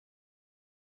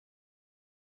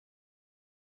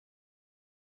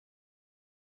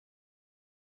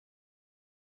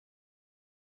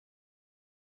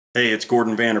Hey, it's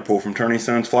Gordon Vanderpool from Turning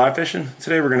Stones Fly Fishing.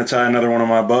 Today we're going to tie another one of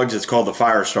my bugs. It's called the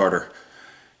Firestarter.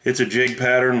 It's a jig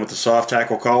pattern with a soft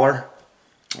tackle collar.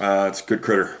 It's a good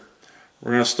critter.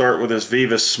 We're going to start with this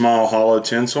Vivas small hollow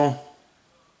tinsel.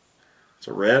 It's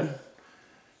a red.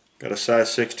 Got a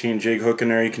size 16 jig hook in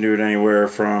there. You can do it anywhere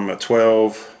from a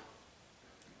 12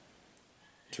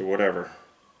 to whatever.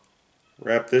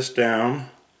 Wrap this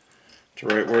down to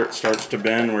right where it starts to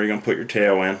bend, where you're going to put your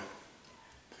tail in.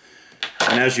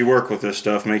 And as you work with this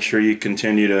stuff, make sure you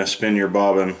continue to spin your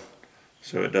bobbin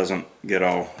so it doesn't get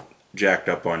all jacked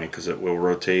up on you, because it will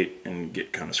rotate and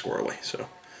get kind of squirrely. So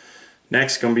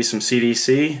next going to be some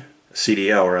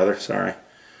CDL rather, sorry.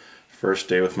 First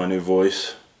day with my new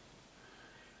voice.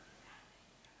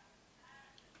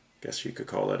 Guess you could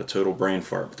call that a total brain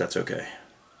fart, but that's okay.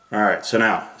 Alright, so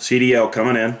now CDL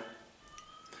coming in.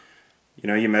 You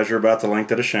know, you measure about the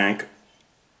length of the shank.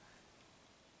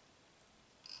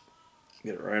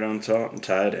 Get it right on top and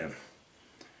tie it in.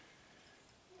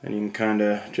 And you can kind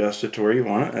of adjust it to where you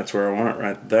want it. That's where I want it,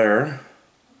 right there.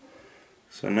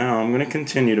 So now I'm going to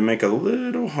continue to make a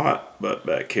little hot butt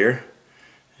back here.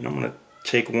 And I'm going to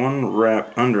take one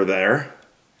wrap under there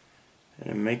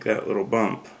and make that little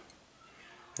bump.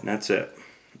 And that's it.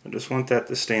 I just want that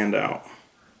to stand out.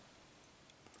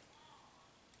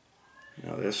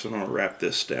 Now this one, I'm going to wrap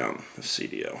this down, the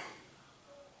CDO.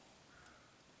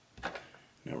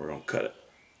 Now we're going to cut it.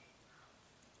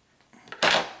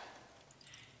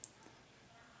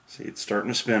 See, it's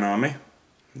starting to spin on me.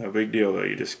 No big deal though,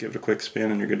 you just give it a quick spin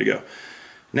and you're good to go.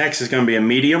 Next is going to be a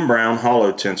medium brown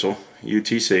hollow tinsel,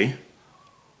 UTC.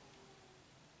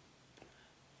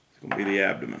 It's going to be the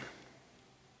abdomen.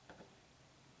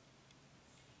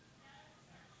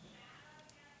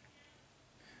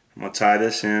 I'm going to tie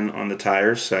this in on the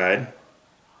tier's side.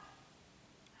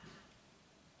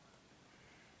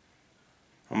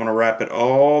 I'm going to wrap it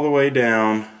all the way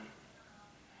down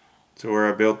to where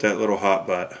I built that little hot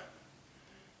butt.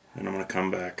 And I'm going to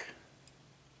come back.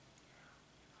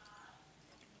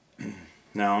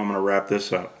 Now I'm going to wrap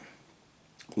this up,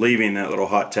 leaving that little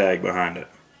hot tag behind it.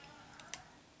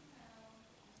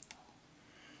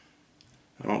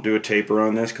 I don't do a taper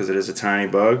on this because it is a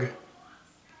tiny bug.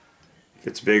 If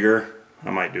it's bigger,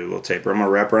 I might do a little taper. I'm going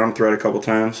to wrap around the thread a couple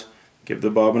times, give the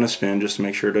bobbin a spin just to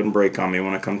make sure it doesn't break on me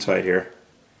when I come tight here.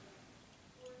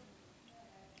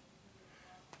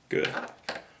 Good.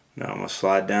 Now I'm going to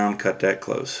slide down, cut that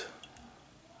close.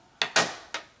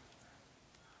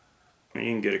 And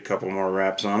you can get a couple more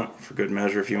wraps on it for good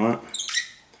measure if you want.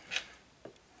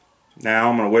 Now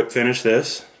I'm going to whip finish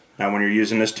this. Now when you're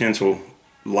using this tinsel,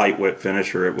 light whip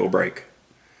finish or it will break.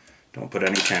 Don't put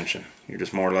any tension. You're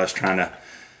just more or less trying to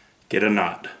get a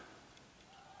knot.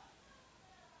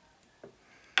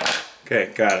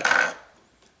 Okay, got it.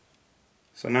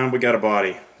 So now we got a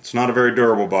body. It's not a very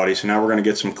durable body, so now we're going to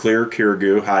get some clear cure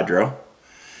goo, hydro.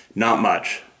 Not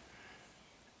much.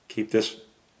 Keep this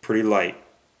pretty light.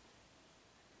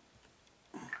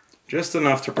 Just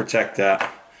enough to protect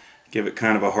that. Give it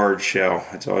kind of a hard shell.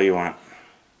 That's all you want.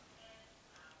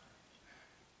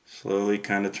 Slowly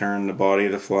kind of turn the body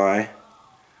of the fly.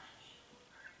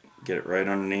 Get it right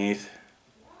underneath.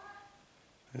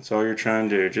 That's all you're trying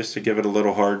to do, just to give it a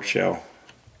little hard shell.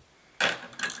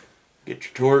 Get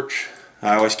your torch.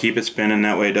 I always keep it spinning,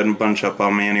 that way it doesn't bunch up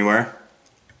on me anywhere.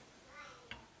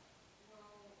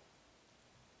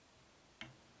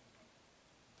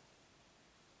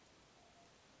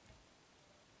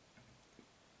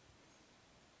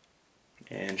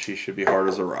 And she should be hard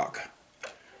as a rock.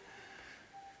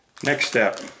 Next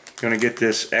step, going to get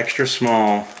this extra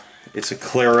small. It's a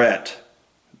claret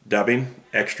dubbing,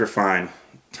 extra fine,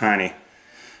 tiny.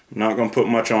 I'm not going to put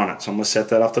much on it, so I'm going to set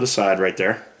that off to the side right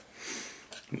there.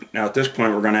 Now at this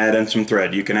point we're going to add in some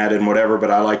thread. You can add in whatever,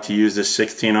 but I like to use this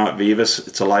 16-aught Vivas.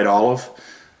 It's a light olive.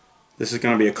 This is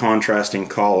going to be a contrasting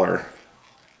collar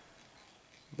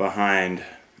behind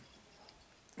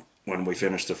when we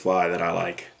finish the fly that I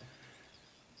like.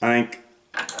 I think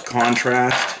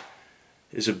contrast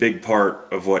is a big part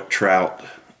of what trout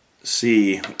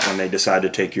see when they decide to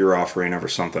take your offering over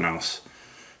something else.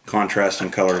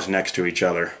 Contrasting colors next to each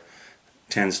other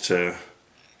tends to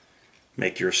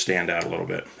make yours stand out a little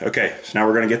bit. Okay, so now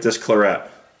we're going to get this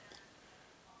claret.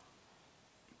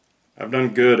 I've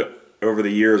done good over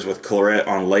the years with claret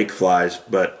on lake flies,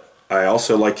 but I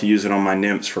also like to use it on my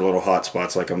nymphs for little hot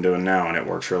spots like I'm doing now, and it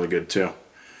works really good too.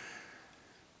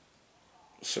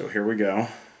 So here we go.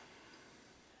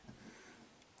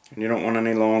 And you don't want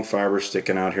any long fibers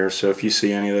sticking out here, so if you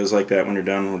see any of those like that when you're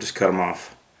done, we'll just cut them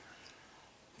off.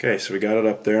 Okay, so we got it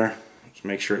up there. Just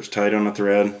make sure it's tight on the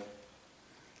thread.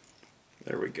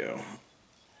 There we go.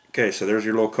 Okay, so there's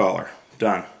your little collar.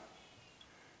 Done.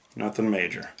 Nothing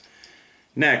major.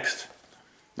 Next,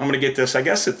 I'm going to get this, I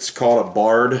guess it's called a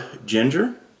barred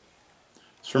ginger.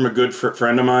 It's from a good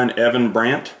friend of mine, Evan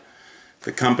Brandt.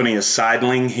 The company is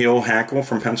Sidling Hill Hackle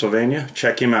from Pennsylvania.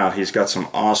 Check him out. He's got some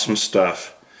awesome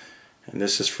stuff. And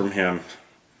this is from him.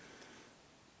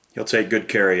 He'll take good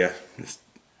care of you. Just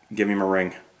give him a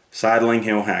ring. Sidling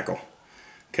Hill Hackle.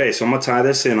 Okay, so I'm going to tie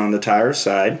this in on the tire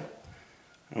side.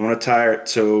 I want to tie it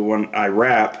so when I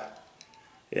wrap,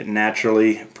 it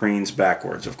naturally preens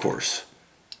backwards, of course.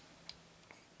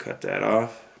 Cut that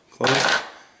off. Close.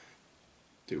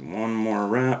 Do one more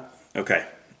wrap. Okay,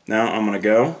 now I'm going to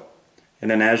go. And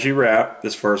then as you wrap,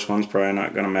 this first one's probably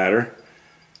not going to matter.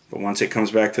 But once it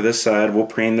comes back to this side, we'll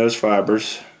preen those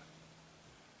fibers.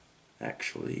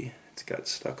 Actually, it's got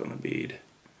stuck on the bead.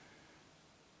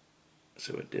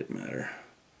 So it did matter.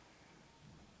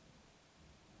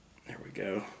 There we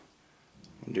go.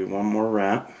 We'll do one more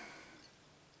wrap.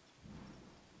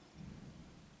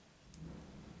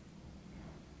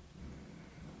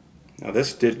 Now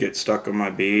this did get stuck on my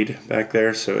bead back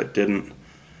there, so it didn't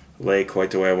lay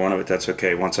quite the way I wanted, but that's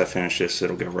okay. Once I finish this,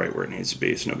 it'll go right where it needs to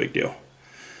be. It's no big deal.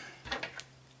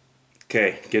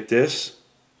 Okay, get this.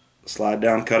 Slide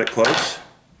down, cut it close.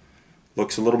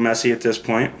 Looks a little messy at this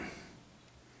point.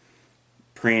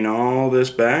 Preen all this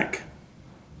back.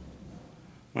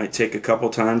 Might take a couple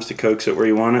times to coax it where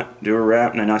you want it. Do a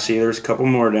wrap, and then I see there's a couple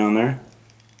more down there.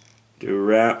 Do a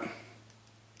wrap.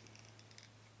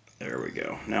 There we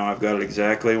go. Now I've got it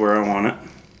exactly where I want it.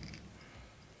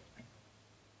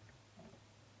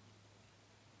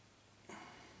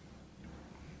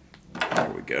 There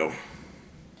we go.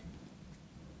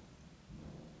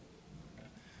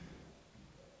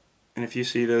 And if you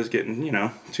see those getting, you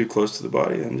know, too close to the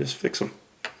body, then just fix them.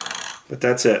 But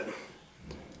that's it.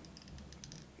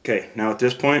 Okay, now at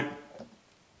this point,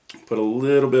 put a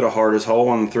little bit of hard as hole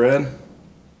on the thread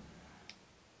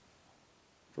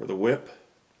for the whip.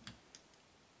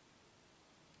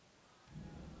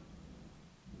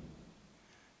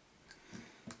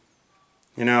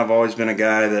 You know, I've always been a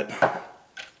guy that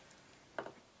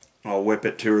I'll whip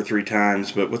it 2 or 3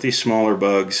 times, but with these smaller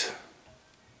bugs,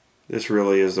 this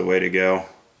really is the way to go.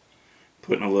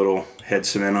 Putting a little head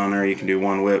cement on there, you can do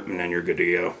one whip and then you're good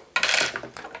to go.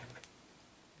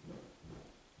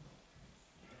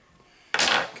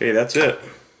 Okay, that's it.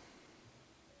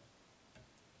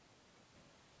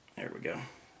 There we go.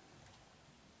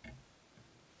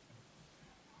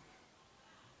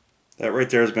 That right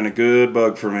there has been a good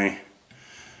bug for me.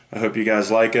 I hope you guys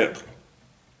like it.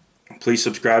 Please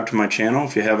subscribe to my channel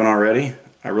if you haven't already.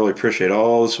 I really appreciate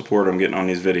all the support I'm getting on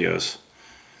these videos.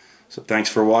 So thanks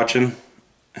for watching.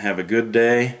 Have a good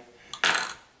day.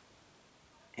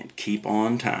 And keep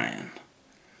on tying.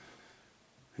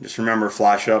 And just remember,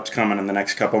 Flash Up's coming in the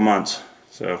next couple months.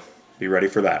 So be ready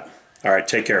for that. Alright,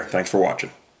 take care. Thanks for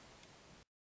watching.